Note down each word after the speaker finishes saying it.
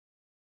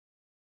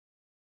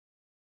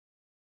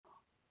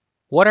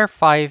What are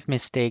 5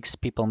 mistakes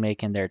people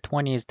make in their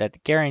 20s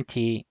that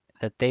guarantee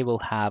that they will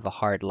have a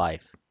hard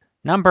life?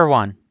 Number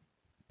one,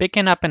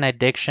 picking up an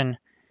addiction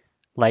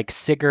like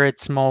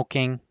cigarette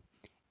smoking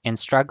and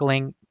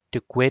struggling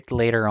to quit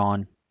later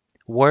on.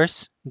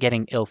 Worse,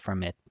 getting ill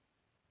from it.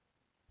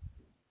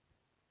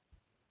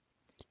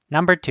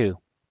 Number two,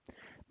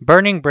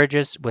 burning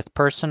bridges with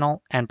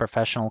personal and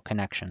professional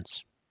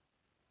connections.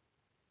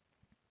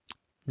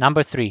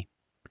 Number three,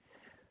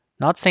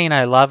 not saying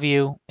I love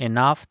you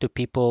enough to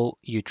people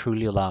you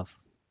truly love.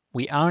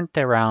 We aren't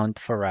around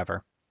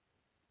forever.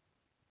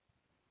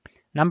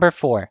 Number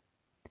four,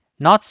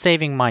 not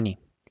saving money.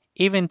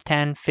 Even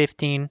 10,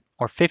 15,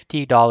 or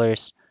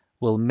 $50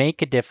 will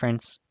make a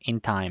difference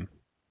in time.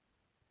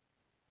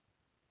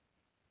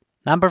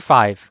 Number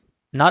five,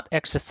 not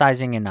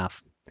exercising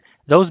enough.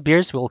 Those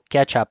beers will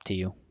catch up to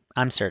you,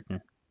 I'm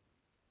certain.